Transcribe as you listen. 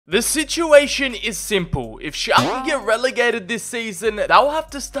The situation is simple. If Schalke get relegated this season, they'll have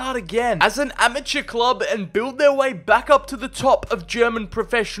to start again as an amateur club and build their way back up to the top of German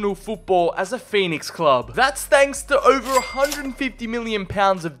professional football as a Phoenix club. That's thanks to over £150 million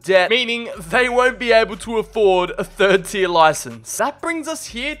of debt, meaning they won't be able to afford a third-tier license. That brings us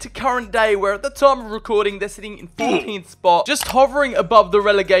here to current day, where at the time of recording, they're sitting in 14th spot, just hovering above the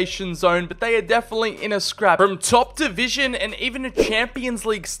relegation zone, but they are definitely in a scrap. From top division and even a Champions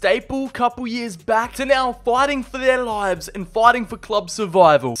League staple couple years back to now fighting for their lives and fighting for club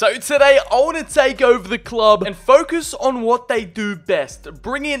survival. So today I want to take over the club and focus on what they do best.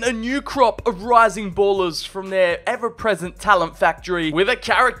 Bring in a new crop of rising ballers from their ever-present talent factory with a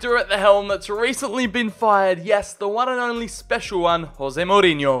character at the helm that's recently been fired. Yes, the one and only special one, Jose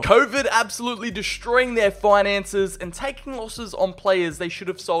Mourinho. COVID absolutely destroying their finances and taking losses on players they should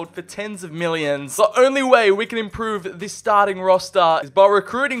have sold for tens of millions. The only way we can improve this starting roster is by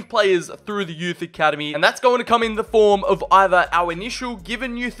recruiting players through the Youth Academy, and that's going to come in the form of either our initial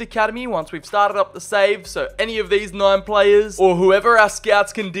given Youth Academy once we've started up the save, so any of these 9 players, or whoever our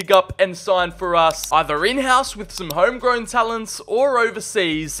scouts can dig up and sign for us, either in-house with some homegrown talents or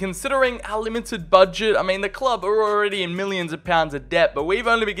overseas. Considering our limited budget, I mean, the club are already in millions of pounds of debt, but we've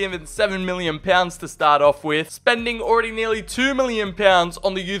only been given £7 million to start off with, spending already nearly £2 million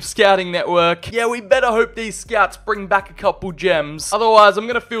on the youth scouting network. Yeah, we better hope these scouts bring back a couple gems, otherwise I'm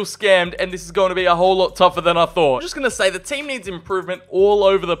gonna feel scammed and this is going to be a whole lot tougher than I thought. I'm just gonna say the team needs improvement all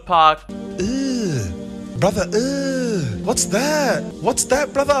over the park. Brother, what's that? What's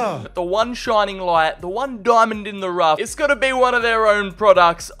that, brother? But the one shining light, the one diamond in the rough, it's gotta be one of their own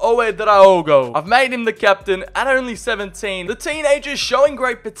products, Owe Draogo. I've made him the captain at only 17. The teenager's showing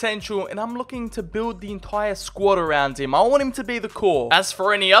great potential, and I'm looking to build the entire squad around him. I want him to be the core. As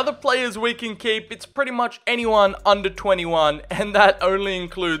for any other players we can keep, it's pretty much anyone under 21, and that only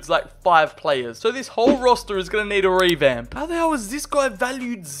includes like 5 players. So this whole roster is gonna need a revamp. How the hell is this guy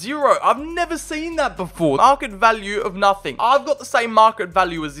valued 0? I've never seen that before. Market value of nothing. I've got the same market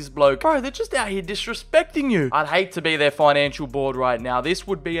value as this bloke. Bro, they're just out here disrespecting you. I'd hate to be their financial board right now. This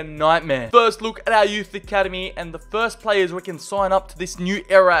would be a nightmare. First look at our youth academy and the first players we can sign up to this new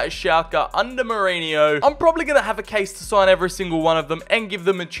era at Schalke under Mourinho. I'm probably going to have a case to sign every single one of them and give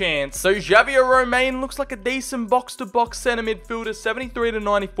them a chance. So Javier Romain looks like a decent box-to-box center midfielder, 73 to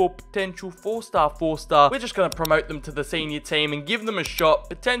 94 potential, 4-star, 4-star. We're just going to promote them to the senior team and give them a shot,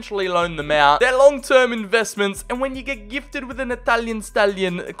 potentially loan them out. They're long-term investments, and when you get gifted with an Italian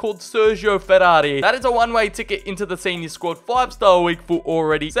stallion called Sergio Ferrari, that is a one-way ticket into the senior squad. 5-star weak foot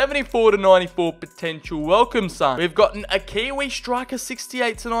already, 74 to 94 potential. Welcome, son. We've gotten a Kiwi striker,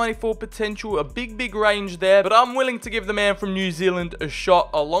 68 to 94 potential, a big range there, but I'm willing to give the man from New Zealand a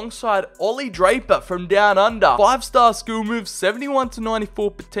shot alongside Ollie Draper from down under. 5-star skill move, 71 to 94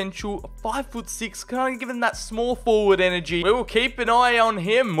 potential, 5'6", kind of giving that small forward energy. We will keep an eye on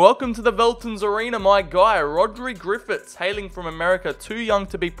him. Welcome to the Veltons Arena, my guy, Rodri Griffiths, hailing from America, too young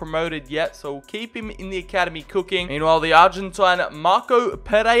to be promoted yet, so we'll keep him in the academy cooking. Meanwhile, the Argentine Marco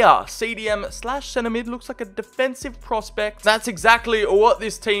Pereira, CDM / center mid, looks like a defensive prospect. That's exactly what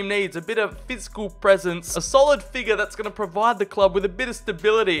this team needs, a bit of physical presence, a solid figure that's going to provide the club with a bit of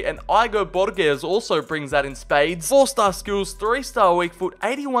stability, and Igor Borges also brings that in spades. 4-star skills, 3-star weak foot,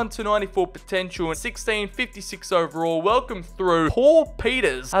 81 to 94 potential, and 1656 overall. Welcome through. Paul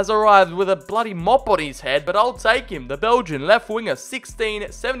Peters has arrived with a bloody mop on his head, but I'll take him. The Belgian left winger,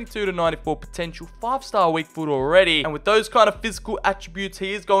 16, 72 to 94 potential, 5-star weak foot already, and with those kind of physical attributes,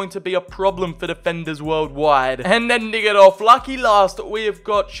 he is going to be a problem for defenders worldwide. And ending it off, lucky last, we have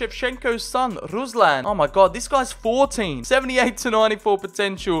got Shevchenko's son, Ruslan. Oh my god, this guy's 14, 78 to 94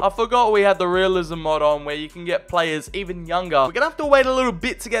 potential. I forgot we had the realism mod on where you can get players even younger. We're gonna have to wait a little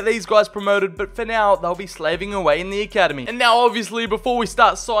bit to get these guys promoted, but for now, they'll be slaving away in the academy. And now, obviously, before we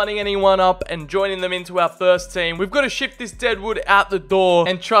start signing anyone up and joining them into our first team, we've got to shift this deadwood out the door,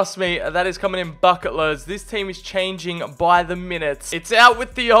 and trust me, that is coming in bucket loads. This team is changing by the minute. It's out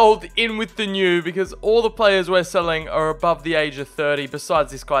with the old, in with the new, because all the players we're selling are above the age of 30,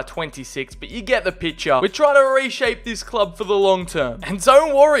 besides this guy, 26, but you get the picture. We're trying to reshape this club for the long term. And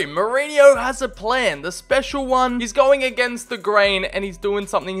don't worry, Mourinho has a plan. The special one, he's going against the grain, and he's doing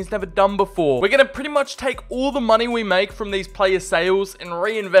something he's never done before. We're going to pretty much take all the money we make from these player sales and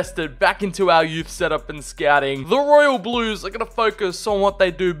reinvest it back into our youth setup and scouting. The Royal Blues are going to focus on what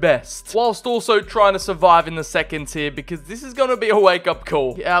they do best, whilst also trying to survive in the second tier, because this is going to be a wake-up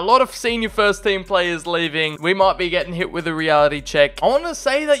call. Yeah, a lot of senior first team players leaving. We might be getting hit with a reality check. I want to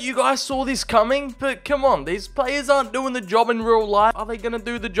say that you guys saw this coming, but come on, these players aren't doing the job in real life. Are they going to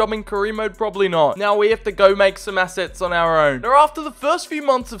do the job in career mode? Probably not. Now we have to go make some assets on our own. Now, after the first few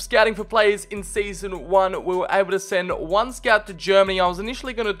months of scouting for players in Season 1, we were able to send 1 scout to Germany. I was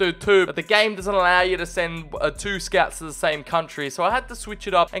initially going to do 2, but the game doesn't allow you to send 2 scouts to the same country, so I had to switch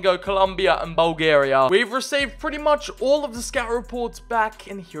it up and go Colombia and Bulgaria. We've received pretty much all of the scout reports back,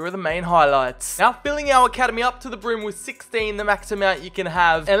 and here are the main highlights. Now, filling our academy up to the brim with 16, the max amount you can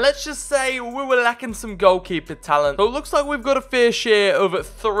have, and let's just say we were lacking some goalkeeper talent. So it looks like we've got a fair share of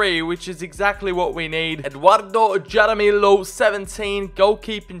 3, which is exactly what we need. Eduardo Jaramillo, 17,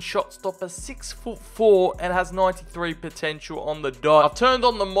 goalkeeping shot stopper, 6'4", and has 93 potential on the dot. I've turned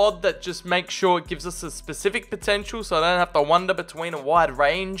on the mod that just makes sure it gives us a specific potential, so I don't have to wander between a wide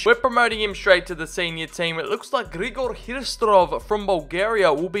range. We're promoting him straight to the senior team. It looks like Grigor Hirstrov from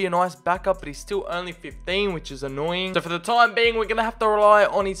Bulgaria will be a nice backup, but he's still only 15, which is annoying. So for the time being, we're going to have to rely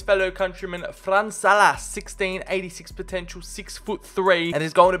on his fellow countryman Fran Salas, 16, 86 potential, 6'3", and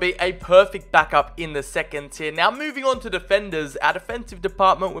is going to be a perfect backup in the second tier. Now moving on to defenders, our defensive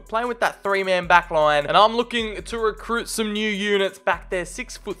department, we're playing with that 3-man back line, and I'm looking to recruit some new units back there.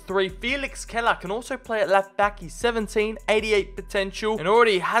 6'3", Felix Keller can also play at left back. He's 17, 88 potential, and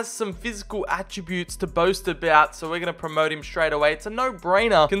already has some physical attributes to boast about, so we're going to promote him straight away. It's a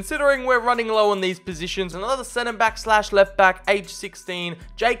no-brainer considering we're running low on these positions. Another center back slash left back, age 16,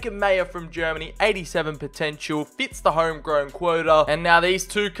 Jacob Mayer from Germany, 87 potential, fits the homegrown quota. And now these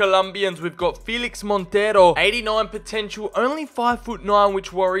 2 Colombians, we've got Felix Montero, 89 potential, only 5'9",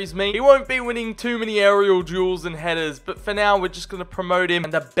 which worries me. He won't be winning too many aerial duels and headers, but for now we're just going to promote him.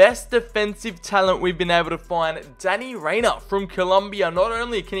 And the best defensive talent we've been able to find, Danny Reyna from Colombia. Not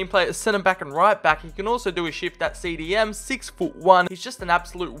only can he play at center back and right back, he can also do a shift at CDM, 6'1". He's just an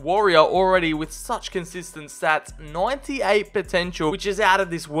absolute warrior already with such consistent stats, 98 potential, which is out of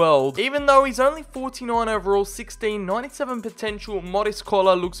this world. Even though he's only 49 overall, 16, 97 potential, modest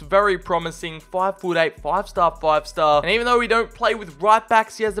collar, looks very promising, 5'8", 5-star, 5-star. And even though we don't play with right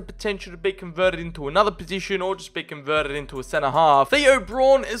backs, he has the potential to be converted into another position or just be converted into a center half. Theo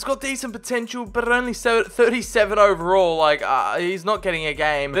Braun has got decent potential, but only 37 overall. Like, he's not getting a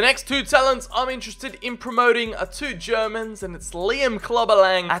game. The next 2 talents I'm interested in promoting are 2 Germans, and it's Liam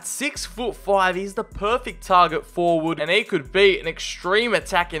Klubberlang at 6'5". He's the perfect target forward, and he could be an extreme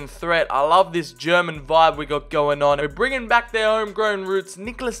attacking threat. I love this German vibe we got going on. We're bringing back their homegrown roots.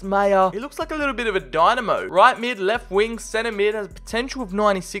 Nicholas Mayer, he looks like a little bit of a dynamo. Right mid, left wing, center mid, has potential of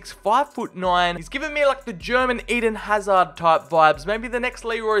 96, 5'9". He's giving me like the German Eden Hazard type vibes. Maybe the next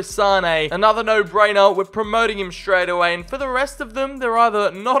Leroy Sané. Another no-brainer. We're promoting him straight away, and for the rest of them, they're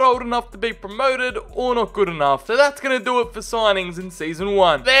either not old enough to be promoted or not good enough. So that's going to do it for signings in Season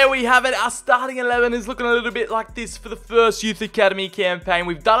 1. There we have it. Our starting 11 is looking a little bit like this for the first Youth Academy campaign.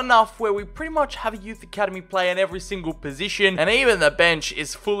 We've done enough where we pretty much have a Youth Academy player in every single position, and even the bench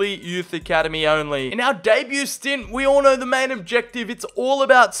is fully Youth Academy only. In our debut stint, we all know the main objective. It's all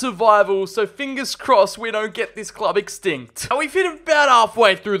about survival, so fingers crossed we don't get this club extinct. Now, we've hit about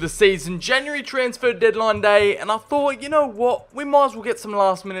halfway through the season, January transfer deadline day, and I thought, you know what, we might as well get some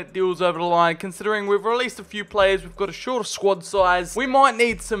last minute deals over the line. Considering we've released a few players, we've got a shorter squad size, we might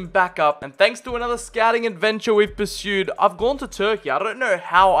need some backup. And thanks to another scouting adventure we've pursued, I've gone to Turkey. I don't know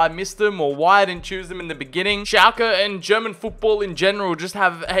how I missed them or why I didn't choose them in the beginning. Schalke and German football in general just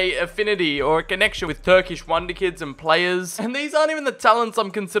have a affinity or a connection with Turkish wonderkids and players. And these aren't even the talents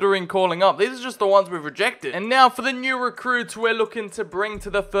I'm considering calling up. These are just the ones we've rejected. And now for the new recruits we're looking to bring to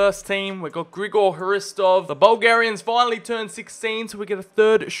the first team, we've got Grigor Hristov. The Bulgarians finally turned 16, so we get a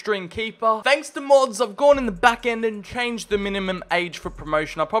 3rd string keeper. Thanks to mods, I've gone in the back end and changed the minimum age for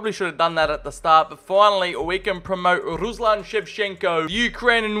promotion. I probably should have done that at the start, but finally we can promote Ruslan Shevchenko, the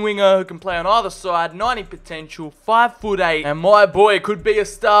Ukrainian winger who can play on either side, 90 potential, 5'8", and my boy could be a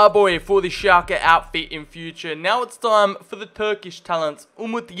star boy for the Schalke outfit in future. Now it's time for the Turkish talents,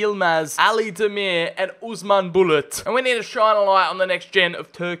 Umut Yilmaz, Ali Demir, and Uzman Bulut. And we need to shine a light on the next gen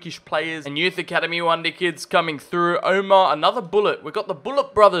of Turkish players and Youth Academy Wonderkids coming through. Omar, another Bullet. We've got the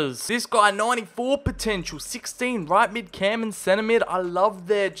Bullet brothers. This guy, 94 potential, 16, right mid, cam, and center mid. I love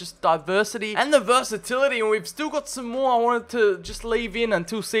their just diversity and the versatility, and we've still got some more I wanted to just leave in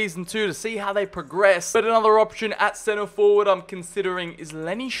until Season 2 to see how they progress. But another option at center forward I'm considering is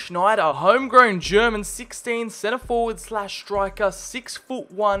Lenny Schneider, homegrown German, 16, center forward slash striker,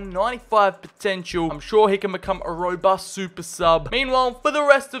 6'1", 95 potential. I'm sure he can become a robust super sub. Meanwhile, for the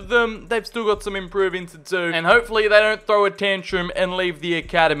rest of them, they've still got some improvement move into 2, and hopefully they don't throw a tantrum and leave the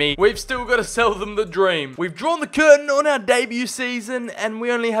academy. We've still got to sell them the dream. We've drawn the curtain on our debut season, and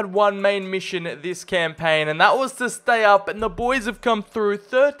we only had one main mission this campaign, and that was to stay up, and the boys have come through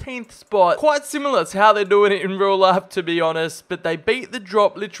 13th spot. Quite similar to how they're doing it in real life, to be honest, but they beat the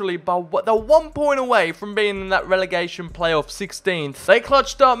drop literally by they're 1 point away from being in that relegation playoff 16th. They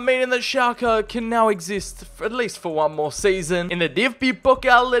clutched up, meaning that Schalke can now exist at least for one more season. In the DFB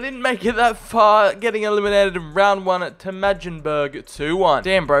Pokal, they didn't make it that far, getting eliminated in round 1 to Magdeburg 2-1.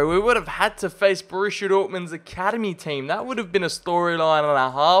 Damn, bro, we would have had to face Borussia Dortmund's academy team. That would have been a storyline and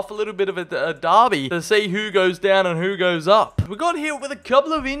a half, a little bit of a derby to see who goes down and who goes up. We got hit with a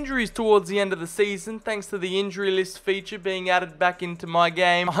couple of injuries towards the end of the season, thanks to the injury list feature being added back into my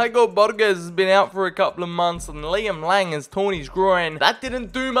game. Igor Borges has been out for a couple of months, and Liam Lang has torn his groin. That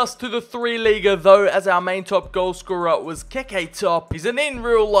didn't doom us to the 3-leaguer though, as our main top goal scorer was Keke Top. He's an in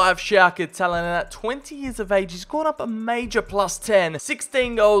real life Schalke talent, and at 20 years of age, he's gone up a major +10.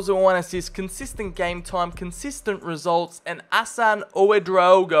 16 goals and 1 assist, consistent game time, consistent results, and Asan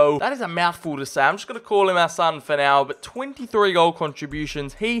Ouedraogo. That is a mouthful to say. I'm just going to call him Asan for now, but 23 goal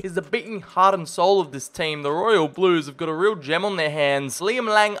contributions. He is the beating heart and soul of this team. The Royal Blues have got a real gem on their hands. Liam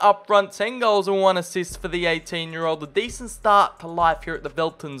Lang up front, 10 goals and 1 assist for the 18-year-old. A decent start to life here at the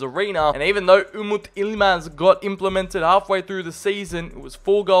Veltons Arena. And even though Umut Ilmaz got implemented halfway through the season, it was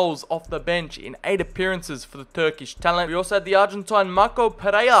 4 goals off the bench in 8 appearances for the Turkish talent. We also had the Argentine Marco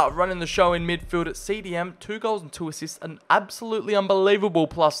Pereira running the show in midfield at CDM. 2 goals and 2 assists, an absolutely unbelievable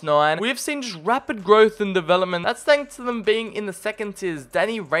 +9. We have seen just rapid growth and development. That's thanks to them being in the second tiers.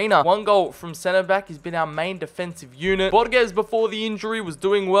 Danny Reyna, 1 goal from centre back. He's been our main defensive unit. Borges before the injury was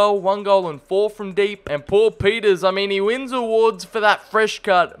doing well, 1 goal and 4 from deep. And Paul Peters, I mean, he wins awards for that fresh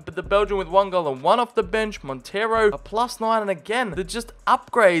cut, but the Belgian with 1 goal and 1 off the bench. Montero, a +9, and again, the just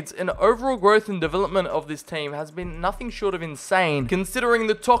upgrades and overall growth and development of this team has been nothing short of insane. Considering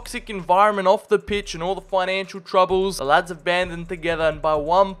the toxic environment off the pitch and all the financial troubles, the lads have banded together and by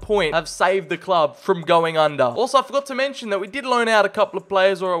 1 point have saved the club from going under. Also, I forgot to mention that we did loan out a couple of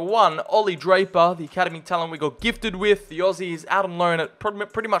players, or one, Ollie Draper, the academy talent we got gifted with. The Aussie is out on loan at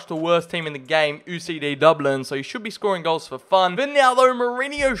pretty much the worst team in the game, UCD Dublin, so he should be scoring goals for fun. But now though,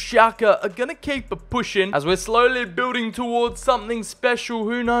 Mourinho Schalke are gonna keep pushing as we're slowly building towards something special.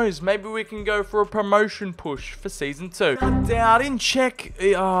 Who knows, maybe we can go for a promotion push for season 2. I didn't check,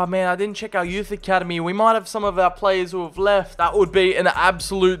 oh man, I didn't check our youth academy. We might have some of our players who have left. That would be an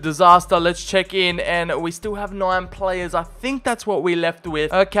absolute disaster. Let's check in, and we still have 9 players. I think that's what we left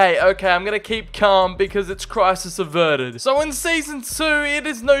with. Okay, I'm gonna keep calm because it's crisis averted. So in season 2, it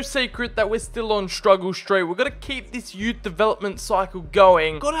is no secret that we're still on struggle street. We've got to keep this youth development cycle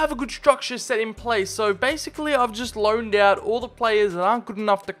going. Got to have a good structure set in place. So basically, I've just loaned out all the players that aren't good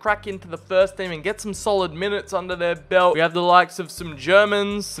enough to crack into the first team and get some solid minutes under their belt. We have the likes of some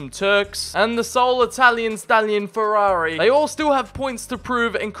Germans, some Turks, and the sole Italian stallion Ferrari. They all still have points to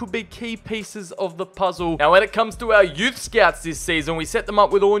prove and could be key pieces of the puzzle. Now, when it comes to our youth scouts this season, we set them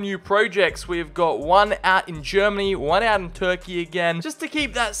up with all new projects. We've got 1 out in Germany, 1 out in Turkey again, just to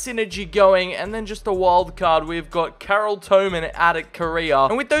keep that synergy going. And then just a wild card, we've got Carol Toman out at Korea.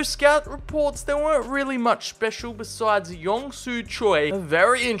 And with those scout reports, there weren't really much special besides Yong-Soo Choi, a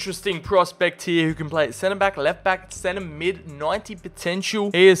very interesting prospect here who can play at centre back, left back, centre mid, 90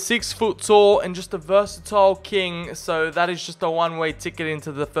 potential. He is 6 foot tall and just a versatile king, so that is just a one-way ticket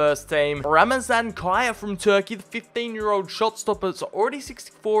into the first team. Ramazan Kaya from Turkey, the 15-year-old shot stopper, is already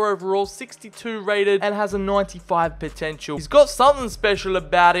 64 overall, 62 rated, and has a 95 potential. He's got something special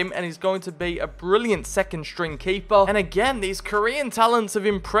about him, and he's going to be a brilliant second string keeper. And again, these Korean talents have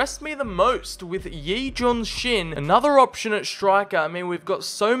impressed me the most, with Yi Jun Shin, another option at striker. I mean, we've got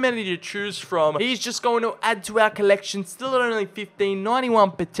so many to choose from. He's just going to add to our collection, still at only 15,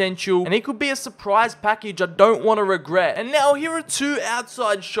 91 potential, and he could be a surprise package I don't want to regret. And now here are 2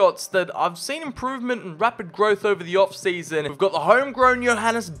 outside shots that I've seen improvement and rapid growth over the off season. We've got the homegrown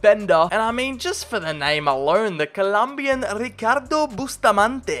Johannes Bender, and I mean, just for the name alone, the Colombian Ricardo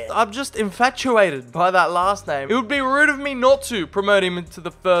Bustamante. I'm just infatuated by that last name. It would be rude of me not to promote him into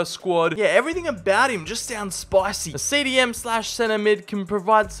the first squad. Yeah, everything about him just sounds spicy. A CDM / center mid can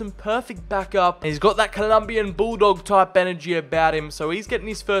provide some perfect backup. He's got that Colombian bulldog type energy about him, so he's getting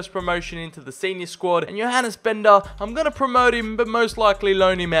his first promotion into the senior squad. And Johannes Bender, I'm gonna promote him, but most likely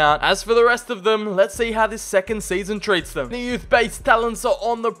loan him out. As for the rest of them, let's see how this second season treats them. The youth-based talents are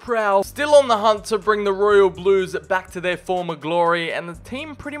on the prowl, still on the hunt to bring the Royal Blues back to their former glory, and the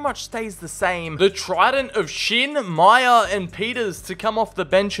team pretty much stays the same. The trident of Shin, Maya, and Peters to come off the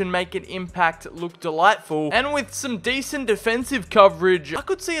bench and make an impact look delightful. And with some decent defensive coverage, I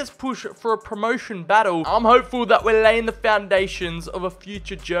could see us push push for a promotion battle. I'm hopeful that we're laying the foundations of a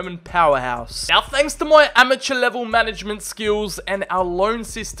future German powerhouse. Now, thanks to my amateur level management skills and our loan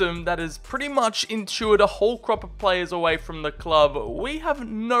system that has pretty much ensured a whole crop of players away from the club, we have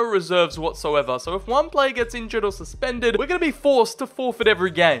no reserves whatsoever. So if one player gets injured or suspended, we're going to be forced to forfeit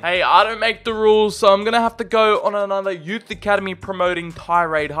every game. Hey, I don't make the rules, so I'm going to have to go on another Youth Academy promoting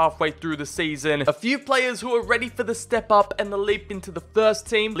tirade halfway through the season. A few players who are ready for the step up and the leap into the first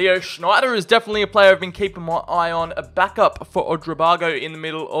team. Leo Schneider is definitely a player I've been keeping my eye on. A backup for Odrabago in the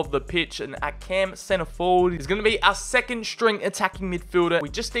middle of the pitch, and at cam center forward is going to be our second string attacking midfielder. We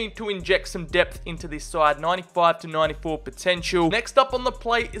just need to inject some depth into this side. 95 to 94 potential. Next up on the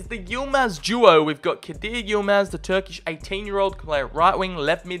plate is the Yilmaz duo. We've got Kadir Yilmaz, the Turkish 18-year-old, can play right wing,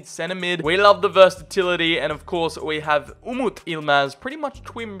 left mid, center mid. We love the versatility, and of course we have Umut Yilmaz, pretty much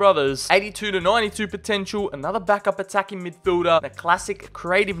twin brothers. 82 to 92 potential, another backup attacking midfielder, the classic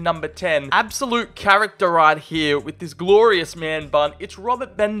creative number 10. Absolute character right here with this glorious man bun. It's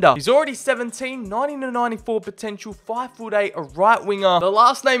Robert Bender. He's already 17, 90 to 94 potential, 5'8", a right winger. The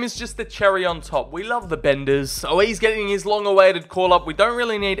last name is just the cherry on top. We love the Benders. So he's getting his long-awaited call-up. We don't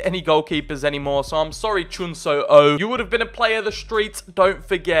really need any goalkeepers anymore, so I'm sorry, Chunso O. You would have been a player of the streets, don't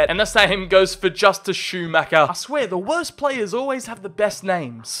forget. And the same goes for Justice Schumacher. I swear, the worst players always have the best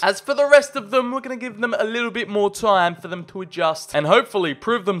names. As for the rest of them, we're going to give them a little bit more time for them to adjust and hopefully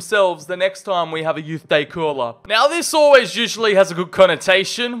prove themselves the next time we have a Youth Day call-up. Now, this always usually has a good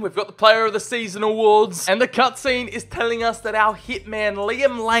connotation. We've got the Player of the Season awards, and the cutscene is telling us that our hitman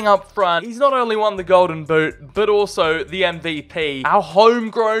Liam Lang up front, he's not only won the Golden Boot, but also the MVP. Our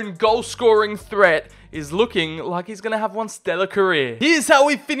homegrown goal-scoring threat is looking like he's going to have one stellar career. Here's how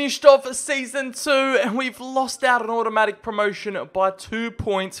we finished off Season 2, and we've lost out an automatic promotion by 2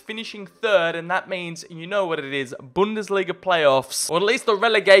 points, finishing third, and that means, you know what it is, Bundesliga playoffs, or at least the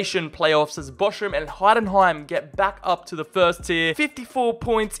relegation playoffs, as Bochum and Heidenheim get back up to the first tier. 54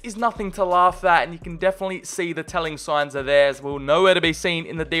 points is nothing to laugh at, and you can definitely see the telling signs are there, as we're nowhere to be seen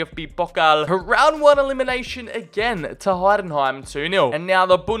in the DFB Pokal. A round 1 elimination again to Heidenheim, 2-0. And now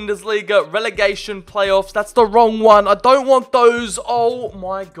the Bundesliga relegation playoffs. That's the wrong one. I don't want those. Oh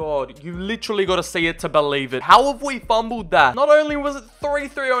my god. You literally got to see it to believe it. How have we fumbled that? Not only was it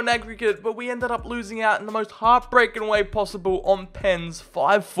 3-3 on aggregate, but we ended up losing out in the most heartbreaking way possible on pens,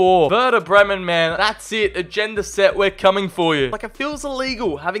 5-4. Werder Bremen, man. That's it. Agenda set. We're coming for you. Like, it feels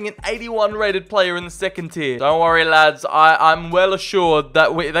illegal having an 81 rated player in the second tier. Don't worry, lads. I'm well assured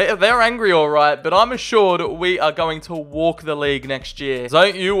that they're angry, all right, but I'm assured we are going to walk the league next year.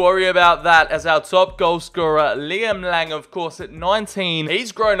 Don't you worry about that, as our top goal scorer, Liam Lang, of course, at 19.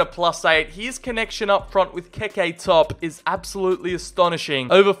 He's grown to +8. His connection up front with Keke Top is absolutely astonishing.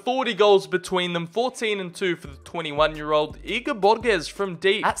 Over 40 goals between them, 14 and 2 for the 21-year-old. Igor Borges from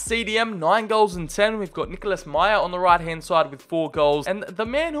deep. At CDM, 9 goals and 10. We've got Nicholas Meyer on the right-hand side with 4 goals. And the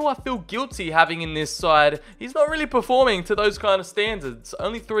man who I feel guilty having in this side, he's not really performing to those kind of standards.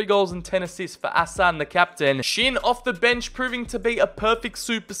 Only 3 goals and 10 assists for Asan, the captain. Shin off the bench, proving to be a perfect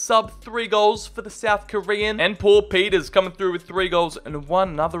super sub. 3 goals for the South Korean. And Paul Peters coming through with 3 goals and 1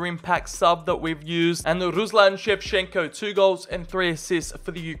 another impact sub that we've used. And the Ruslan Shevchenko, 2 goals and 3 assists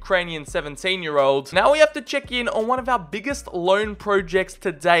for the Ukrainian 17-year-old. Now we have to check in on one of our biggest loan projects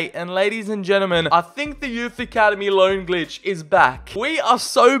to date. And ladies and gentlemen, I think the Youth Academy loan glitch is back. We are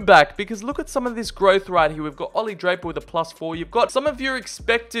so back, because look at some of this growth right here. We've got Ollie Draper with a +4. You've got some of your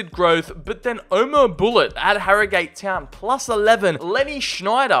expected growth, but then Omar Bullet at Harrogate Town, +11. Lenny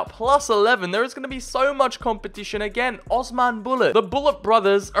Schneider, +11. There is going to be so much competition again. Osman Bullet. The Bullet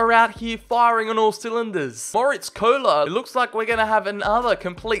brothers are out here firing on all cylinders. Moritz Kohler. It looks like we're going to have another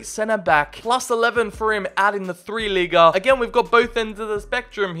complete center back. +11 for him out in the 3 Liga. Again, we've got both ends of the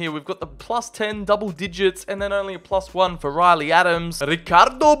spectrum here. We've got the +10 double digits, and then only a +1 for Riley Adams.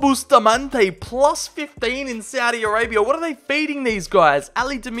 Ricardo Bustamante, +15 in Saudi Arabia. What are they feeding these guys?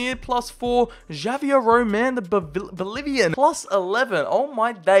 Ali Demir, +4. Javier Roman, the Bolivian, +11. Oh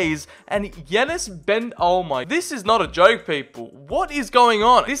my days. And Yanis Ben... Oh my... This is not a joke, people. What is going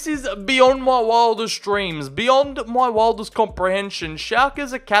on? This is beyond my wildest dreams. Beyond my wildest comprehension.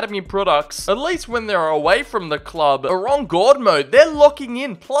 Schalke's academy products, at least when they're away from the club, are on God mode. They're locking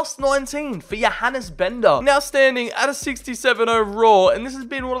in +19 for Johannes Bender. Now standing at a 67 overall, and this has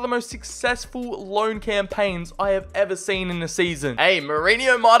been one of the most successful loan campaigns I have ever seen in the season. Hey,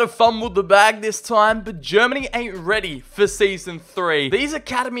 Mourinho might have fumbled the bag this time, but Germany ain't ready for Season 3. These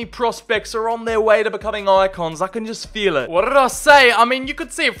academy prospects are on on their way to becoming icons. I can just feel it. What did I say? I mean, you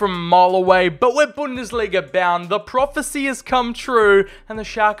could see it from a mile away, but we're Bundesliga bound. The prophecy has come true, and the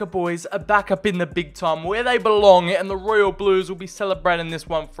Schalke boys are back up in the big time where they belong, and the Royal Blues will be celebrating this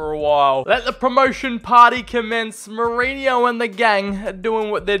one for a while. Let the promotion party commence. Mourinho and the gang are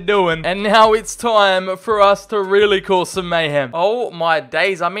doing what they're doing, and now it's time for us to really cause some mayhem. Oh my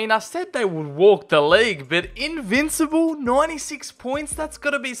days. I mean, I said they would walk the league, but invincible, 96 points, that's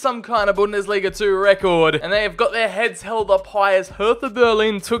got to be some kind of Bundesliga 2 record. And they have got their heads held up high as Hertha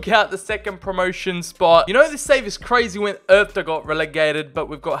Berlin took out the second promotion spot. You know, this save is crazy when Hertha got relegated, but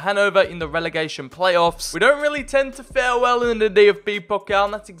we've got Hanover in the relegation playoffs. We don't really tend to fare well in the DFB Pokal,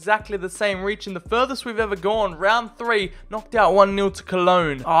 and that's exactly the same, reaching the furthest we've ever gone. Round 3, knocked out 1-0 to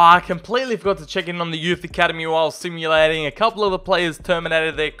Cologne. Oh, I completely forgot to check in on the Youth Academy while simulating. A couple of the players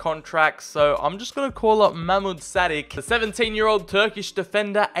terminated their contracts, so I'm just going to call up Mahmoud Sadik, the 17-year-old Turkish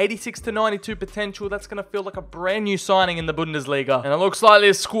defender, 86 to 92 potential. That's going to feel like a brand new signing in the Bundesliga. And it looks like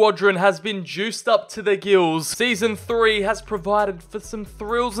this squadron has been juiced up to the gills. Season 3 has provided for some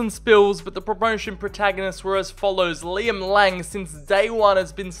thrills and spills, but the promotion protagonists were as follows. Liam Lang, since day one,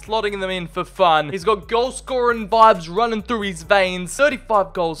 has been slotting them in for fun. He's got goal scoring vibes running through his veins.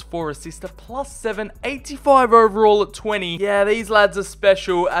 35 goals, 4 assists, a +7, 85 overall at 20. Yeah, these lads are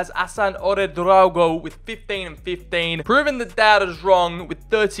special, as Asan Oredraugo with 15 and 15. Proving that dad is wrong with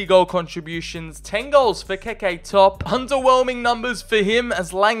 30 goal contributions. 10 goals for Keke Top. Underwhelming numbers for him,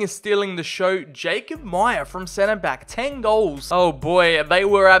 as Lang is stealing the show. Jacob Meyer from centre back, 10 goals. Oh boy, they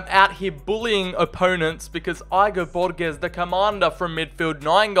were out here bullying opponents, because Igor Borges, the commander from midfield,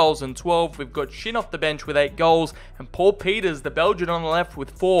 9 goals and 12. We've got Shin off the bench with 8 goals, and Paul Peters, the Belgian, on the left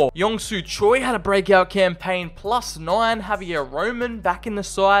with 4. Yongsu Choi had a breakout campaign, +9. Javier Roman back in the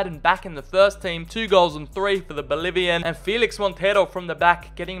side and back in the first team, 2 goals and 3 for the Bolivian, and Felix Montero from the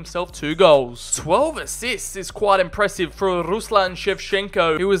back getting himself 2 goals. 12 assists is quite impressive for Ruslan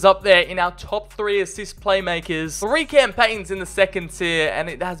Shevchenko, who was up there in our top 3 assist playmakers. 3 campaigns in the second tier, and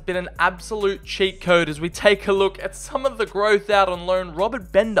it has been an absolute cheat code as we take a look at some of the growth out on loan.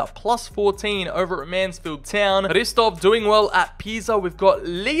 Robert Bender, +14 over at Mansfield Town. Ristov doing well at Pisa. We've got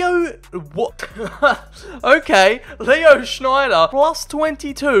Leo... What? Okay, Leo Schneider,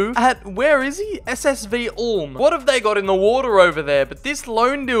 +22 at... Where is he? SSV Ulm. What have they got in the water over there? But this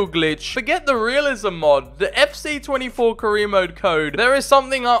loan deal glitch, forget the realism mod, the FC24 career mode code. There is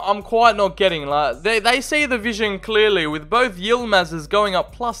something I'm quite not getting. Like, they see the vision clearly, with both Yilmaz's going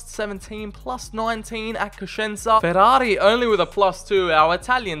up +17, +19 at Cosenza. Ferrari only with a +2. Our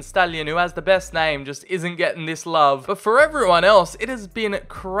Italian stallion, who has the best name, just isn't getting this love. But for everyone else, it has been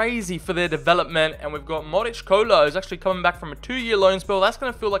crazy for their development. And we've got Moric Kola, who's actually coming back from a 2-year loan spell. That's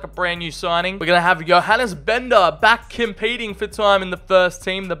going to feel like a brand new signing. We're going to have Johannes Bender back competing for time in the first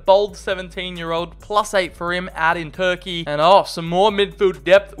team. The bold 17-year-old, +8 for him out in Turkey. And some more midfield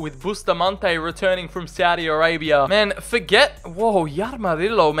depth with Bustamante returning from Saudi Arabia. Man, forget... Whoa,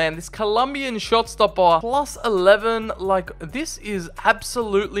 Yarmarillo, man. This Colombian shot stopper, +11. Like, this is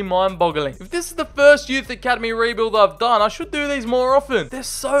absolutely mind-boggling. If this is the first Youth Academy rebuild I've done, I should do these more often. They're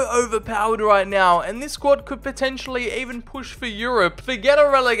so overpowered right now, and this squad could potentially even push for Europe. Forget a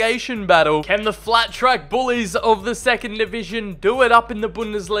relegation battle. Can the flat track bullies of the second division do it up in the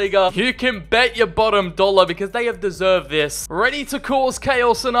Bundesliga? You can bet your bottom dollar, because they have deserved this. Ready to cause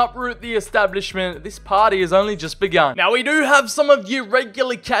chaos and uproot the establishment. This party has only just begun. Now, we do have some of you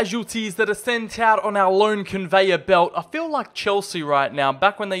regular casualties that are sent out on our loan conveyor belt. I feel like Chelsea right now.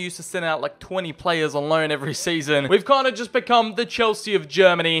 Back when they used to send out like 20 players on loan every season, we've kind of just become the Chelsea of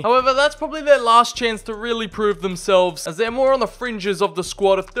Germany. However, that's probably their last chance to really prove themselves, as they're more on the fringes of the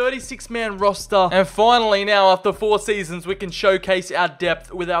squad, a 36-man roster. And finally now, after 4 seasons, we can showcase our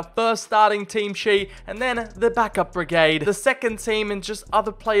depth with our first starting team sheet, and then the backup brigade, the second team, and just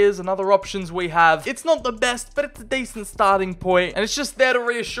other players and other options we have. It's not the best, but it's a decent starting point, and it's just there to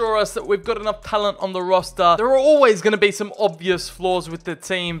reassure us that we've got enough talent on the roster. There are always going to be some obvious flaws with the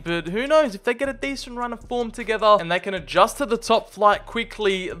team, but who knows, if they get a decent run of form together and they can adjust to the top flight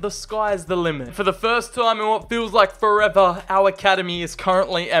quickly, the sky's the limit. For the first time in what feels like forever, our academy is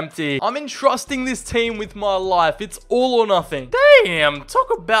currently empty. I'm entrusting this team with my life. It's all or nothing. Damn,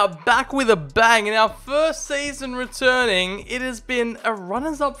 talk about back with a bang. In our first season returning, it has been a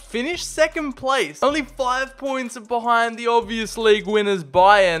runners-up finish, 2nd place. Only 5 points behind the obvious league winners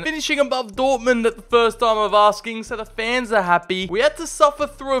Bayern, finishing above Dortmund at the first time of asking, so the fans are happy. We had to suffer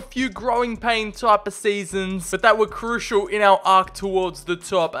through a few growing pain type of seasons, but that were crucial in our arc towards the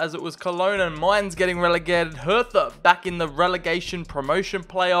top, as it was Cologne and Mainz getting relegated, Hertha back in the relegation promotion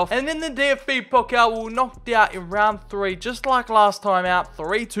playoff, and then the DFB Pokal were knocked out in round 3, just like last time out,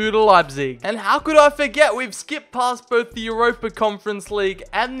 3-2 3-2 to Leipzig. And how could I forget, we've skipped past both the Europa Conference League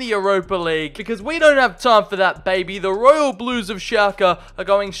and the Europa League, because we don't have time for that, baby. The Royal Blues of Schalke are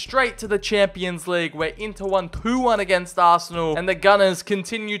going straight to the Champions League, where Inter won 2-1 against Arsenal, and the Gunners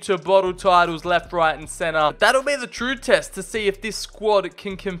continue to bottle titles left, right, and center. But that'll be the true test to see if this squad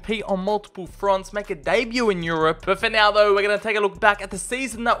can compete on multiple fronts, make a debut in Europe. But for now, though, we're going to take a look back at the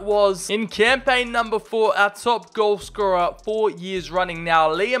season that was. In campaign number 4, our top goal scorer 4 years running now,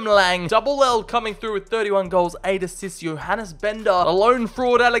 Liam Lang. Double L coming through with 31 goals, 8 assists. Johannes Bender. The lone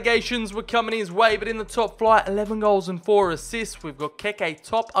fraud allegations were coming his way, but in the top flight, 11 goals and 4 assists. We've got Keke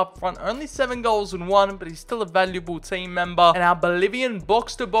top up front, only 7 goals and 1, but he's still a valuable team member. And our Bolivian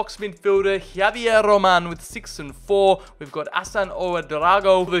box-to-box midfielder, Javier Roman, with 6 and 4. We've got Asan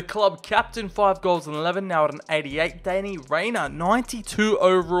Ouedraogo, the club captain, 5 goals and 11, now at an 88. Danny Reyna, 92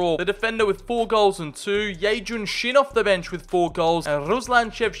 overall. The defender with 4 goals and 2. Yejun Shin off the bench with 4 goals. And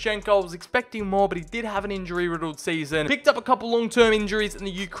Ruslan Shevchenko, was expecting more, but he did have an injury-riddled season. Picked up a couple long-term injuries, and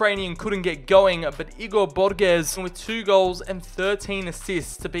the Ukrainian couldn't get going, but Igor Borges with 2 goals and 13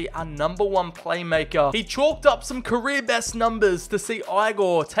 assists to be our #1 playmaker. He chalked up some career best numbers to see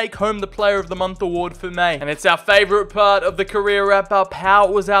Igor take home the Player of the Month award for May. And it's our favorite part of the career wrap-up. How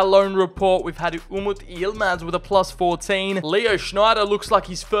was our loan report? We've had Umut Yilmaz with a +14. Leo Schneider looks like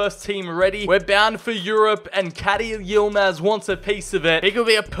his first team ready. We're bound for Europe, and Kadir Yilmaz wants a piece of it. He could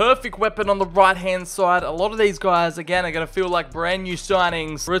be a perfect weapon on the right-hand side. A lot of these guys, again, are going to feel like brand new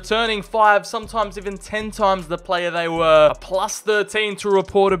signings, returning 5, sometimes even 10 times the player they were. A +13 to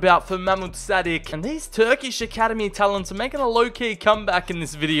report about for Mahmoud Sadik. And these Turkish academy talents are making a low-key comeback in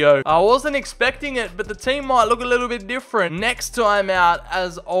this video. I wasn't expecting it, but the team might look a little bit different next time out,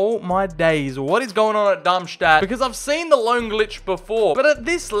 as oh my days, what is going on at Darmstadt? Because I've seen the loan glitch before, but at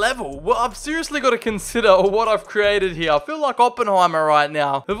this level, well, I've seriously got to consider what I've created here. I feel like Oppenheimer right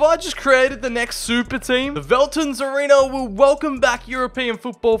now. Have I just created the next super team? The Veltons Arena will welcome back European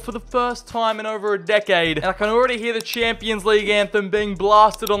football for the first time in over a decade, and I can already hear the Champions League anthem being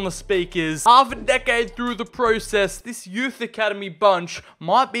blasted on the speakers. Half a decade through the process, this Youth Academy bunch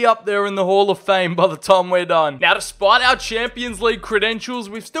might be up there in the Hall of Fame by the time we're done. Now, despite our Champions League credentials,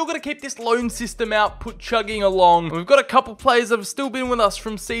 we've still got to keep this loan system output chugging along. We've got a couple players that have still been with us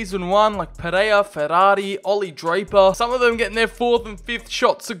from season 1, like Pereira, Ferrari, Ollie Draper. Some of them getting their 4th and 5th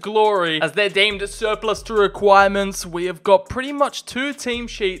shots of glory, as they're deemed surplus to requirements. We have got pretty much 2 team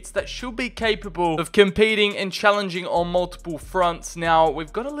sheets that should be capable of competing and challenging on multiple fronts. Now,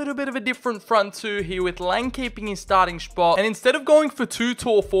 we've got a little bit of a different front two here, with Lang keeping his starting spot, and instead of going for 2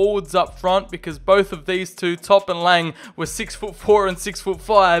 tall forwards up front, because both of these two, Top and Lang, were 6'4" and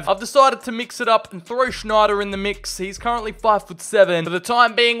 6'5", I've decided to mix it up and throw Schneider in the mix. He's currently 5'7". For the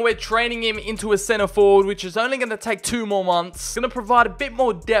time being, we're training him into a center forward, which is only going to take 2 more months. Going to provide a bit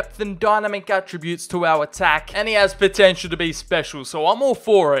more depth and dynamic attributes to our attack, and he has potential to be special, so I'm all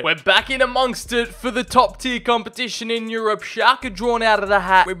for it. We're back in amongst it for the top tier competition in Europe. Schalke drawn out of the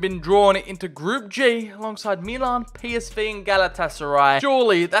hat. We've been drawn into Group G alongside Milan, PSV, and Galatasaray.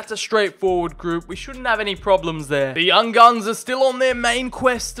 Surely that's a straightforward group. We shouldn't have any problems there. The young guns are still on their main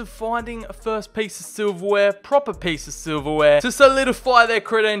quest of finding a first piece of silverware, proper piece of silverware, to solidify their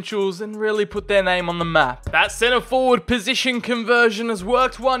credentials and really put their name on the map. That center forward position conversion has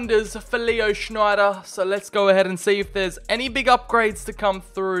worked wonders for Leo Schneider, so let's go ahead and see if there's any big upgrades to come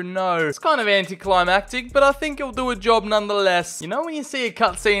through. No, it's kind of anticlimactic, but I think it'll do a job nonetheless. You know, when you see a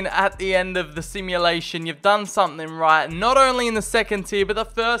cutscene at the end of the simulation, you've done something right. Not only in the second tier, but the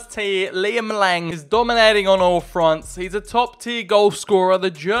first tier, Liam Lang is dominating on all fronts. He's a top tier goal scorer.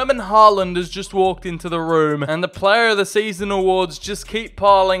 The German Haaland has just walked into the room, and the Player of the Season awards just keep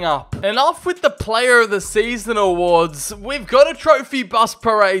piling up. And off with the Player of the Season awards, we've got a trophy bus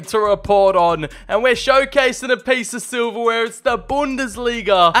parade to report on, and we're showcasing a piece of silverware. It's the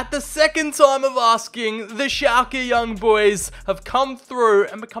Bundesliga. At the second time of asking, the Schalke young boys have come through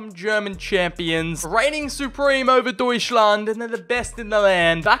and become German champions, reigning supreme over Deutschland, and they're the best in the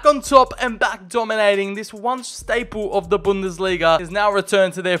land. Back on top and back dominating. This once staple of the Bundesliga is now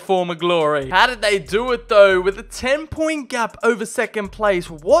returned to their former glory. How did they do it though? With a 10-point gap over second place.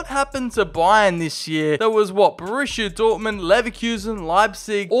 What happened to Bayern this year? There was what? Borussia Dortmund, Leverkusen,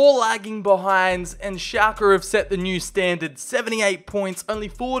 Leipzig, all lagging behind, and Schalke have set the new standard. 78 points, only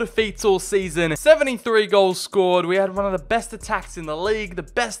 4 defeats all season, 73 goals scored. We had one of the best attacks in the league, the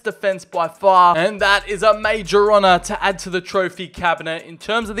best defense by far, and that is a major honor to add to the trophy cabinet. In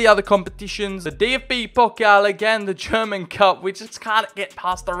terms of the other competitions, the DFB Pokal, again, the German Cup, we just can't get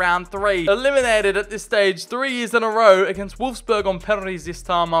past the round 3. Eliminated at this stage 3 years in a row against Wolfsburg on penalties this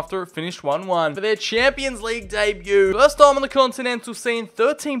time after it finished 1-1. For their Champions League debut, first time on the continent continental scene,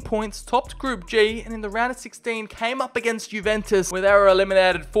 13 points, topped Group G, and in the round of 16 came up against Juventus, where they were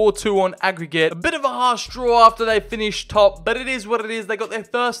eliminated 4-2 on aggregate. A bit of a harsh draw after they finished top, but it is what it is. They got their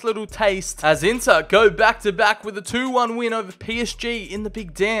first little taste as Inter go back-to-back with a 2-1 win over PSG in the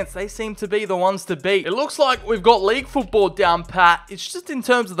big dance. They seem to be the ones to beat. It looks like we've got league football down pat. It's just in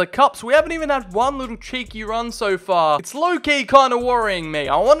terms of the cups, we haven't even had one little cheeky run so far. It's low-key kind of worrying me.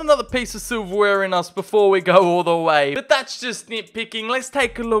 I want another piece of silverware in us before we go all the way. But that's just nitpicking. Let's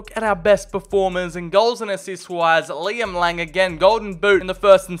take a look at our best performers, and goals and assists wise, Liam Lang again, golden boot in the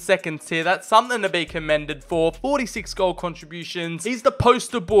first and second tier. That's something to be commended for. 46 goal contributions. He's the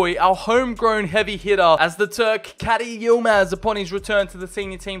poster boy, our homegrown heavy hitter, as the Turk Kadir Yilmaz upon his return to the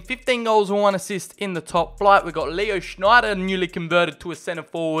senior team. 15 goals and 1 assist in the top flight. We got Leo Schneider, newly converted to a centre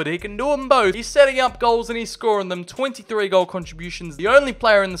forward. He can do them both. He's setting up goals and he's scoring them. 23 goal contributions. The only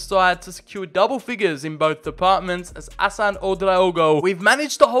player in the side to secure double figures in both departments as Hassan Odraogo. We've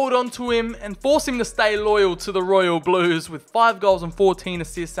managed to hold on to him and force him to stay loyal to the Royal Blues with 5 goals and 14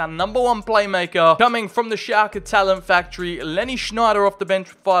 assists. Our #1 playmaker coming from the Schalke talent factory, Lenny Schneider off the bench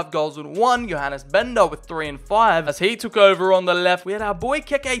with 5 goals and 1. Johannes Bender with 3 and 5 as he took over on the left. We had our boy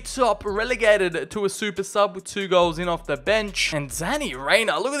Keke Top relegated to a super sub with 2 goals in off the bench. And Danny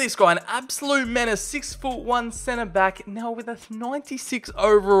Reyna, look at this guy, an absolute menace, 6'1" centre back, now with a 96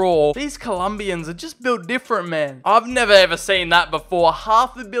 overall. These Colombians are just built different, man. I've never ever seen that before.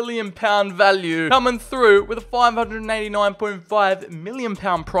 £500 million value coming through with a £589.5 million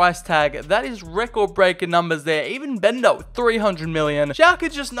price tag. That is record-breaking numbers there. Even Bender with 300 million.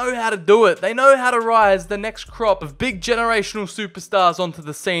 Schalke just know how to do it. They know how to rise the next crop of big generational superstars onto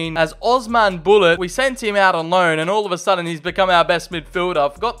the scene. As Osman Bullet, we sent him out on loan, and all of a sudden he's become our best midfielder.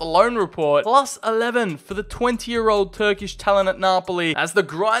 I forgot the loan report. Plus 11 for the 20-year-old Turkish talent at Napoli. As the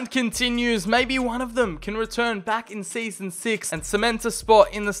grind continues, maybe one of them can return back in Season 6 and cement a spot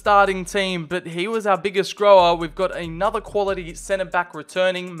in the starting team, but he was our biggest grower. We've got another quality centre-back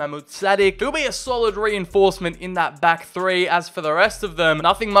returning, Mahmoud Sadik. He'll be a solid reinforcement in that back three. As for the rest of them,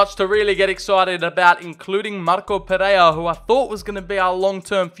 nothing much to really get excited about, including Marco Pereira, who I thought was going to be our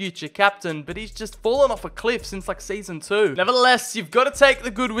long-term future captain, but he's just fallen off a cliff since like Season 2. Nevertheless, you've got to take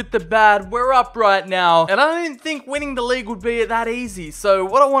the good with the bad. We're up right now, and I didn't think winning the league would be that easy, so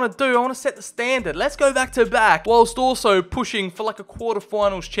what I want to do, I want to set the standard. Let's go back to back, whilst also pushing for like a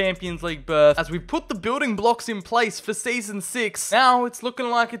quarterfinals Champions League berth, as we put the building blocks in place for Season 6. Now, it's looking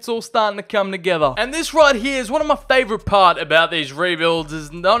like it's all starting to come together. And this right here is one of my favorite part about these rebuilds,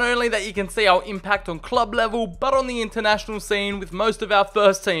 is not only that you can see our impact on club level, but on the international scene, with most of our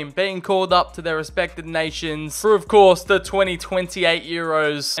first team being called up to their respected nations for, of course, the 2028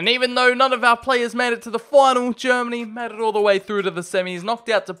 Euros. And even though none of our players made it to the final, Germany made it all the way through to the semis, knocked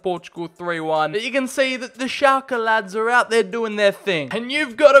out to Portugal 3-1. But you can see that the Schalke lads are out there doing their thing. And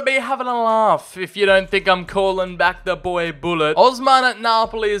you've got to be having a laugh if you don't think I'm calling back the boy Bullet. Osman at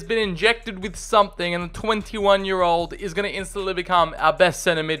Napoli has been injected with something, and the 21-year-old is going to instantly become our best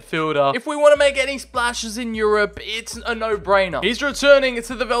centre midfielder. If we want to make any splashes in Europe, it's a no-brainer. He's returning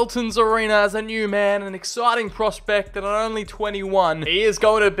to the Veltons Arena as a new man, an exciting prospect, and at only 21, he is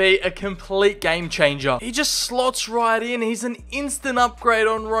going to be a complete game changer. He just slots right in. He's an instant upgrade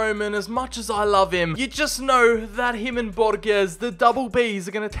on Roman. As much as I love him, you just know that him and Borges, the double Bs,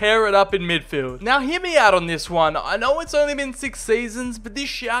 are going to tear it up in midfield. Now, hear me out on this one. I know it's only been 6 seasons, but this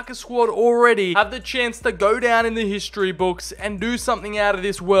Schalke squad already have the chance to go down in the history books and do something out of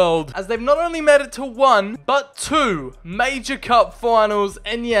this world, as they've not only made it to 1, but 2 major cup finals,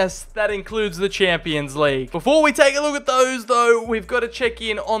 and yes, that includes the Champions League. Before we take a look at those, though, we've got to check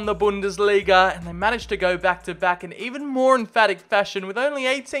in on the Bundesliga, and they managed to go back-to-back in even more emphatic fashion with only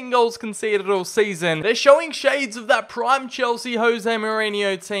 18 goals conceded all season. They're showing shades of that prime Chelsea Jose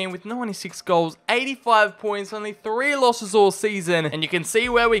Mourinho team with 96 goals, 85 points, only 3 losses all season, and you can see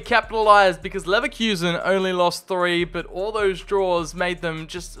where we capitalized, because Leverkusen only lost 3, but all those draws made them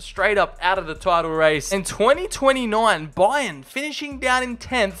just straight up out of the title race. In 2029, Bayern finishing down in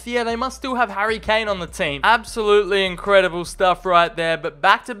 10th. Yeah, they must still have Harry Kane on the team. Absolutely incredible stuff right there, but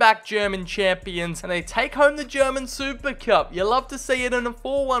back-to-back German champions, and they take home the German Super Cup. You love to see it in a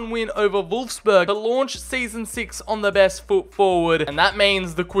 4-1 win over Wolfsburg to launch Season 6 on the best foot forward, and that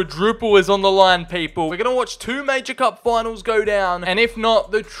means the quadruple is on the line, people. We're going to watch 2 major cup finals go down, and if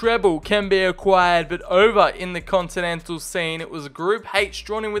not, the treble can be acquired. But over in the continental scene, it was Group H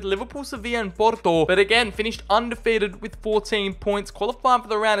drawn in with Liverpool, Sevilla and Porto, but again finished undefeated with 14 points, qualifying for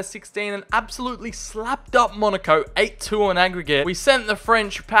the round of 16 and absolutely slapped up Monaco 8-2 on aggregate. We sent the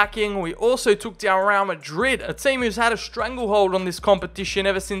French packing. We also took down Real Madrid, a team who's had a stranglehold on this competition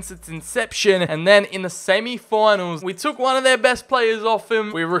ever since its inception, and then in the semi-finals finals. We took one of their best players off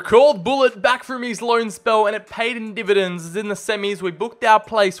him. We recalled Bullet back from his loan spell, and it paid in dividends. As in the semis, we booked our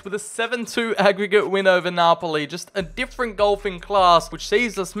place with a 7-2 aggregate win over Napoli. Just a different golfing class, which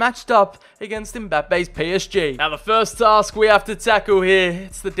sees us matched up against Mbappe's PSG. Now, the first task we have to tackle here,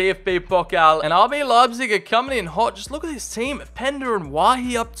 it's the DFB Pokal, and RB Leipzig are coming in hot. Just look at this team. Pender and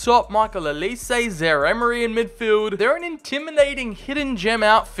Wahi up top, Michael Elise, Zaire Emery in midfield. They're an intimidating hidden gem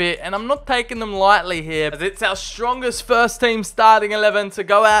outfit, and I'm not taking them lightly here, as it's our strongest first team starting 11 to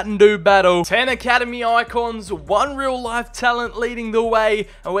go out and do battle. 10 academy icons, 1 real life talent leading the way,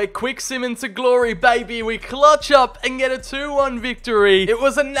 and we're quick simming to glory, baby. We clutch up and get a 2-1 victory. It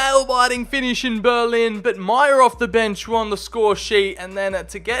was a nail-biting finish in Berlin, but Meyer off the bench won the score sheet, and then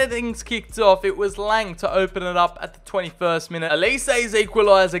to get things kicked off, it was Lang to open it up at the 21st minute. Elise's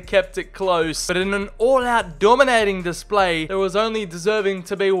equaliser kept it close, but in an all-out dominating display, there was only deserving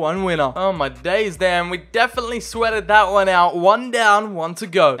to be 1 winner. Oh my days, damn, we definitely sweated that one out. 1 down, 1 to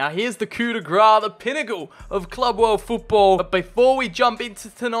go. Now here's the coup de grace, the pinnacle of Club World Football. But before we jump into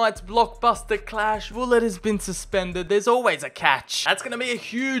tonight's blockbuster clash, Bullet has been suspended. There's always a catch. That's going to be a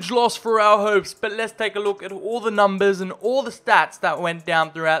huge loss for our hopes, but let's take a look at all the numbers and all the stats that went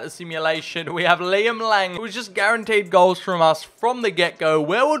down throughout the simulation. We have Liam Lang, who was just guaranteed goals from us from the get-go.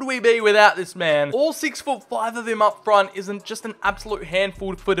 Where would we be without this man? All 6'5" of him up front isn't just an absolute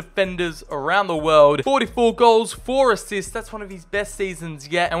handful for defenders around the world. 44 goals, 4 assists. That's one of his best seasons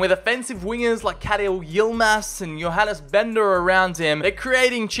yet. And with offensive wingers like Kadil Yilmaz and Johannes Bender around him, they're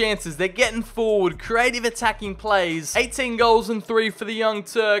creating chances. They're getting forward, creative attacking plays. 18 goals and 3 for the young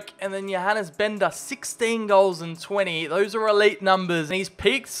Turk. And then Johannes Bender, 16 goals and 20. Those are elite numbers. And he's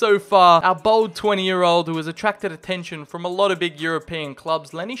peaked so far. Our bold 20-year-old who has attracted attention from a lot of big European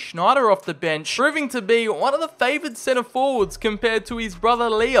clubs. Lenny Schneider off the bench, proving to be one of the favoured centre forwards compared to his brother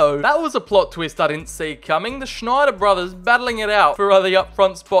Leo. That was a plot twist I didn't see coming. The Schneider brothers battling it out for the up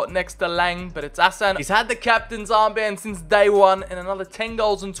front spot next to Lang, but it's Hassan. He's had the captain's armband since day one, and another 10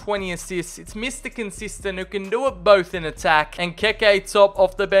 goals and 20 assists. It's Mr. Consistent who can do it both in attack. And Keke top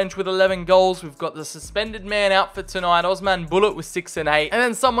off the bench with 11 goals. We've got the suspended man out for tonight, Osman Bullet, with 6 and 8. And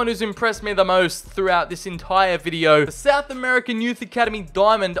then someone who's impressed me the most throughout this entire video, the South American Youth Academy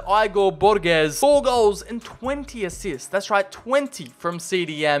Diamond, Igor Borges. 4 goals and 20 assists. That's right, 20 from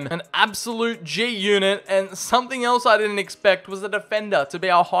CDM. An absolute G unit. And something else I didn't expect was the defender to be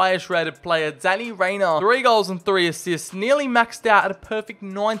our highest rated player, Danny Rayner. 3 goals and 3 assists. Nearly maxed out at a perfect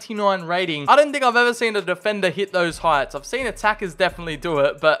 99 rating. I don't think I've ever seen a defender hit those heights. I've seen attackers definitely do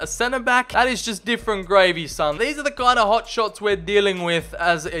it, but a centre back, that is just different gravy, son. These are the kind of hot shots we're dealing with,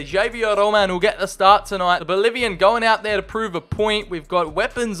 as Javier Roman will get the start tonight. The Bolivian going out there to prove a point. We've got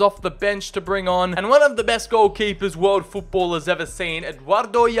weapons off the bench to bring on, and one of the best goalkeepers world football has ever seen,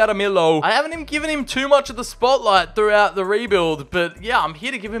 Eduardo Yaramillo. I haven't given him too much of the spotlight throughout the rebuild, but yeah, I'm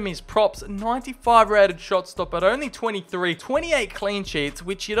here to give him his props. 95 rated shot stop at only 23, 28 clean sheets,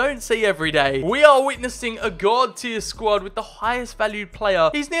 which you don't see every day. We are witnessing a god tier squad with the highest valued player.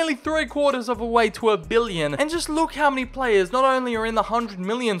 He's nearly 3/4 of a way to $1 billion. And just look how many players not only are in the 100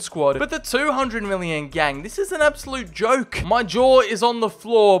 million squad, but the 200 million gang. This is an absolute joke. My jaw is on the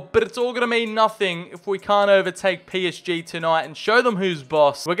floor, but it's all gonna mean nothing if we can't overtake PSG tonight and show them who's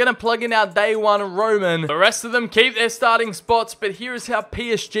boss. We're gonna plug in our day one Roman. The rest of them keep their starting spots, but here is how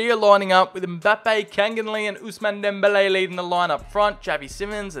PSG are lining up, with Mbappe, Kanganli, and Ousmane Dembele leading the line up front, Xavi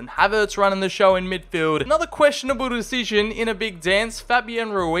Simons and Havertz running the show in midfield. Another questionable decision in a big dance,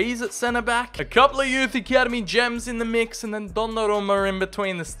 Fabian Ruiz at centre back. A couple of Youth Academy gems in the mix, and then Donnarumma in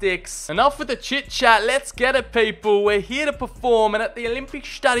between the sticks. Enough with the chit chat, let's get it, people. We're here to perform, and at the Olympic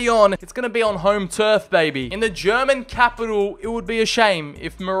Stadion, it's gonna be on home turf, baby. In the German capital, it would be a shame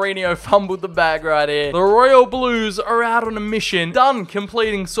if Mourinho fumbled the bag right here. The Royal Blues are out on a mission, done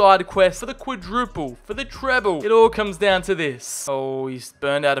completing side quests for the quadruple, for the treble. It all comes down to this. Oh, he's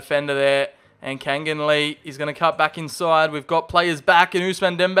burned our defender there. And Kanganli is going to cut back inside. We've got players back, and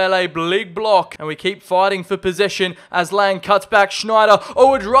Ousmane Dembele, big block. And we keep fighting for possession as Lang cuts back. Schneider,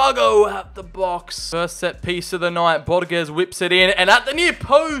 Ouedraogo at the box. First set piece of the night. Borges whips it in, and at the near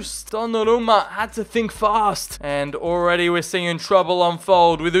post, Donnarumma had to think fast. And already we're seeing trouble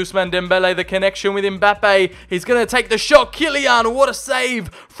unfold with Ousmane Dembele. The connection with Mbappe. He's going to take the shot. Kylian, what a save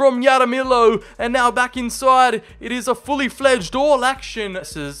from Yaramillo. And now back inside. It is a fully fledged all action.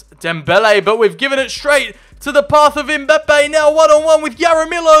 This is Dembele, but we've given it straight to the path of Mbappe. Now one-on-one with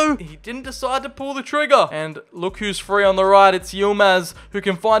Yaramillo. He didn't decide to pull the trigger. And look who's free on the right. It's Yilmaz who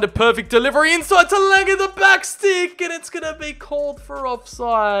can find a perfect delivery inside to Lang in the back stick. And it's going to be called for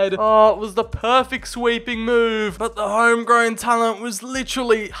offside. Oh, it was the perfect sweeping move. But the homegrown talent was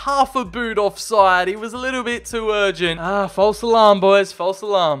literally half a boot offside. He was a little bit too urgent. False alarm, boys. False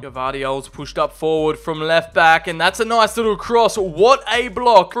alarm. Gvardiol's pushed up forward from left back. And that's a nice little cross. What a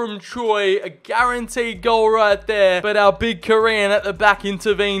block from Troy. A guaranteed goal right there. But our big Korean at the back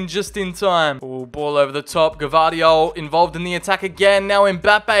intervened just in time. Oh, ball over the top. Gvardiol involved in the attack again. Now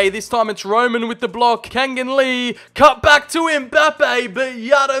Mbappe. This time it's Roman with the block. Kangan Lee cut back to Mbappe. But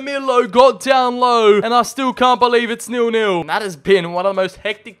Yaramillo got down low. And I still can't believe it's 0-0. That has been one of the most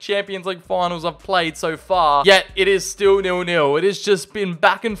hectic Champions League finals I've played so far. Yet it is still 0-0. It has just been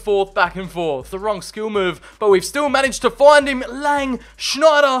back and forth, back and forth. The wrong skill move. But we've still managed to find him. Lang,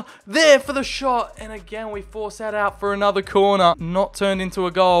 Schneider there for the shot. And again, we force that out for another corner. Not turned into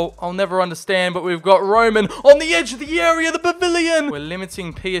a goal. I'll never understand. But we've got Roman on the edge of the area, the pavilion. We're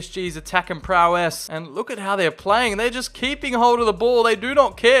limiting PSG's attack and prowess. And look at how they're playing. They're just keeping hold of the ball. They do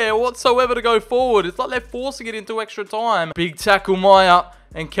not care whatsoever to go forward. It's like they're forcing it into extra time. Big tackle, Maya.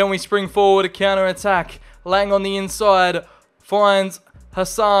 And can we spring forward a counter attack? Lang on the inside finds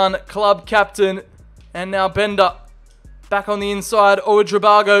Hassan, club captain. And now Bender back on the inside.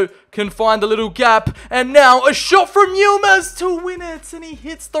 Ouedraogo can find a little gap. And now a shot from Yilmaz to win it. And he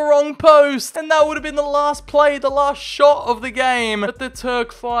hits the wrong post. And that would have been the last play, the last shot of the game. But the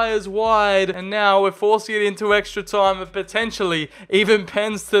Turk fires wide. And now we're forcing it into extra time and potentially even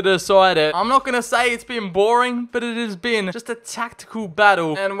pens to decide it. I'm not going to say it's been boring, but it has been just a tactical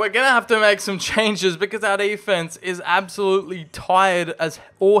battle. And we're going to have to make some changes because our defense is absolutely tired as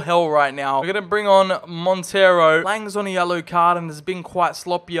all hell right now. We're going to bring on Montero. Lang's on a yellow card and has been quite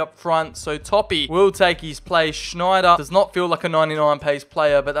sloppy up front, so Toppy will take his place. Schneider does not feel like a 99 pace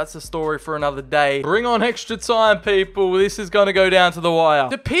player, but that's a story for another day. Bring on extra time, people. This is going to go down to the wire.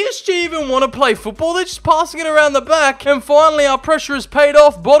 Do PSG even want to play football? They're just passing it around the back. And finally, our pressure has paid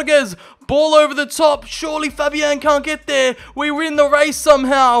off. Borges, ball over the top. Surely Fabian can't get there. We win the race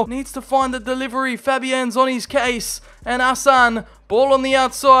somehow. Needs to find the delivery. Fabian's on his case. And Hassan, ball on the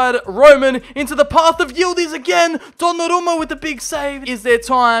outside. Roman into the path of Yildiz again. Donnarumma with the big save. Is there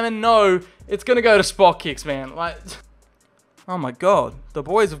time? And no, it's going to go to spot kicks, man. Like, oh my God. The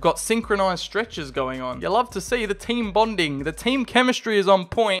boys have got synchronized stretches going on. You love to see the team bonding. The team chemistry is on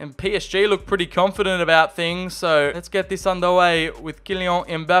point. And PSG look pretty confident about things. So let's get this underway with Kylian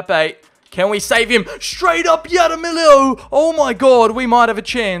Mbappe. Can we save him? Straight up Yaramillo. Oh my God, we might have a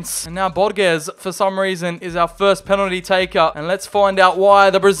chance. And now Borges, for some reason, is our first penalty taker. And let's find out why.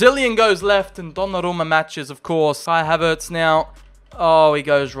 The Brazilian goes left and Donnarumma matches, of course. Kai Havertz now. Oh, he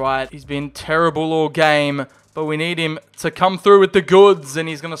goes right. He's been terrible all game. But we need him to come through with the goods. And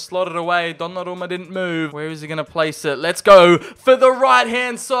he's going to slot it away. Donnarumma didn't move. Where is he going to place it? Let's go for the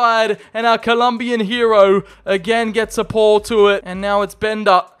right-hand side. And our Colombian hero again gets a paw to it. And now it's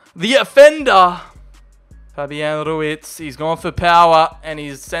Bender, the offender. Fabian Ruiz, he's gone for power and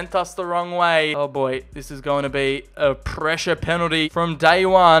he's sent us the wrong way. Oh boy, this is going to be a pressure penalty from day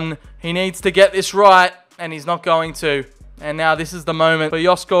one. He needs to get this right and he's not going to. And now this is the moment for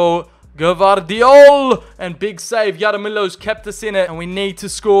Josko Gvardiol. And big save. Yaramillo's kept us in it and we need to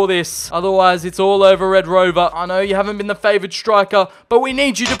score this. Otherwise, it's all over, Red Rover. I know you haven't been the favoured striker, but we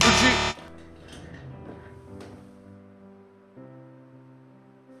need you to produce.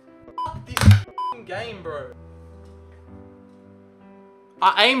 Game, bro.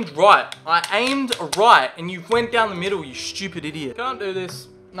 I aimed right and you went down the middle, you stupid idiot. Can't do this.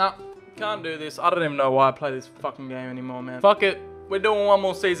 Nah, can't do this. I don't even know why I play this fucking game anymore, man. Fuck it. We're doing one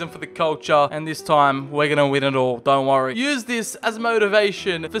more season for the culture, and this time, we're gonna win it all. Don't worry. Use this as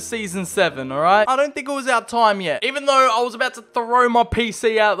motivation for Season 7, alright? I don't think it was our time yet. Even though I was about to throw my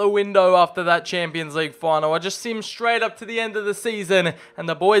PC out the window after that Champions League final, I just simmed straight up to the end of the season, and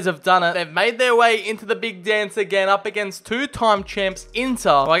the boys have done it. They've made their way into the big dance again, up against two-time champs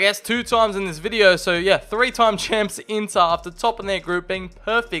Inter. Well, I guess 2 times in this video, so yeah, 3-time champs Inter after topping their group, being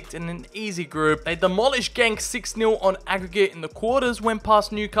perfect in an easy group. They demolished Genk 6-0 on aggregate in the quarter. Went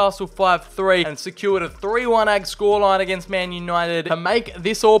past Newcastle 5-3 and secured a 3-1 ag scoreline against Man United to make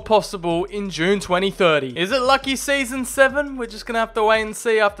this all possible in June 2030. Is it lucky Season 7? We're just going to have to wait and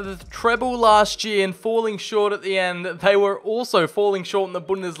see. After the treble last year and falling short at the end, they were also falling short in the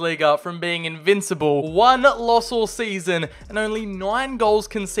Bundesliga from being invincible. 1 loss all season and only 9 goals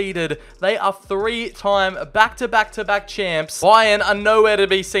conceded. They are 3-time back-to-back-to-back champs. Bayern are nowhere to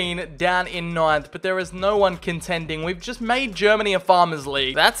be seen down in 9th, but there is no one contending. We've just made Germany Estonia Farmers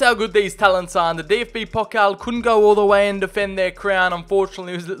League. That's how good these talents are. And the DFB Pokal couldn't go all the way and defend their crown,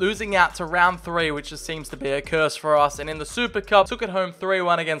 unfortunately losing out to round 3, which just seems to be a curse for us. And in the Super Cup, took it home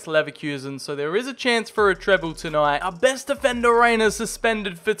 3-1 against Leverkusen, so there is a chance for a treble tonight. Our best defender, Reina,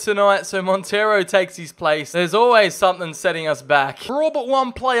 suspended for tonight, so Montero takes his place. There's always something setting us back. For all but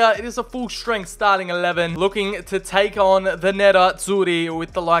one player, it is a full-strength starting 11, looking to take on the Nerazzurri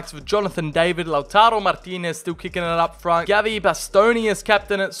with the likes of Jonathan David, Lautaro Martinez still kicking it up front, Gavi Bastoni as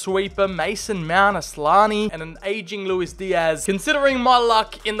captain at sweeper, Mason Mount, Aslani, and an aging Luis Diaz. Considering my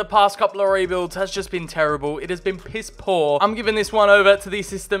luck in the past couple of rebuilds has just been terrible, it has been piss poor, I'm giving this one over to the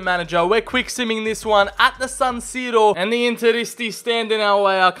assistant manager. We're quick simming this one at the San Siro, and the Interisti stand in our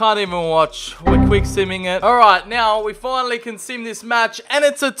way. I can't even watch. We're quick simming it. Alright, now we finally can sim this match, and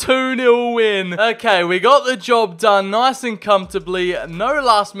it's a 2-0 win. Okay, we got the job done nice and comfortably. No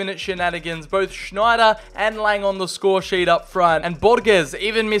last minute shenanigans. Both Schneider and Lang on the score sheet up front, and Borges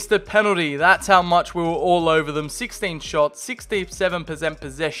even missed a penalty. That's how much we were all over them. 16 shots, 67%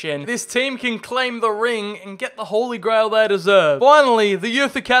 possession. This team can claim the ring and get the holy grail they deserve. Finally, the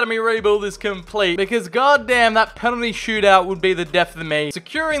Youth Academy rebuild is complete, because goddamn, that penalty shootout would be the death of me.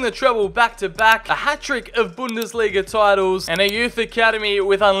 Securing the treble back-to-back, a hat-trick of Bundesliga titles, and a Youth Academy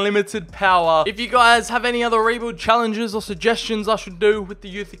with unlimited power. If you guys have any other rebuild challenges or suggestions I should do with the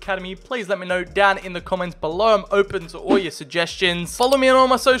Youth Academy, please let me know down in the comments below. I'm open to all your suggestions. Follow me on all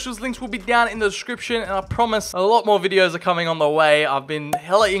my socials. Links will be down in the description, and I promise a lot more videos are coming on the way. I've been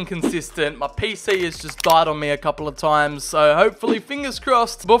hella inconsistent. My PC has just died on me a couple of times, so hopefully, fingers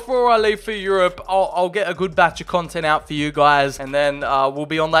crossed, before I leave for Europe, I'll get a good batch of content out for you guys, and then we'll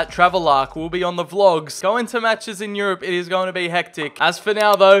be on that travel arc. We'll be on the vlogs. Going to matches in Europe, it is going to be hectic. As for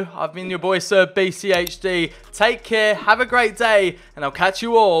now, though, I've been your boy, Sir BCHD. Take care, have a great day, and I'll catch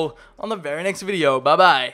you all on the very next video. Bye-bye.